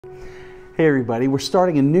Hey everybody, we're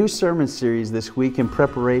starting a new sermon series this week in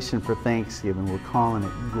preparation for Thanksgiving. We're calling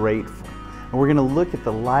it Grateful. And we're going to look at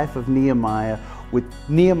the life of Nehemiah with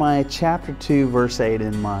Nehemiah chapter 2 verse 8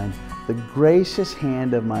 in mind. The gracious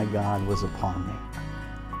hand of my God was upon me.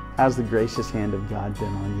 How's the gracious hand of God been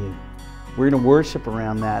on you? We're going to worship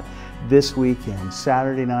around that this weekend.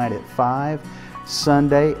 Saturday night at 5,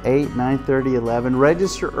 Sunday 8, 9:30, 11.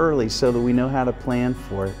 Register early so that we know how to plan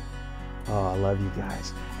for it. Oh, I love you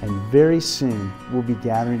guys. And very soon we'll be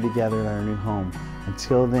gathering together at our new home.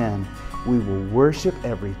 Until then, we will worship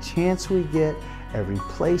every chance we get, every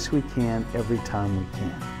place we can, every time we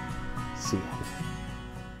can. See ya.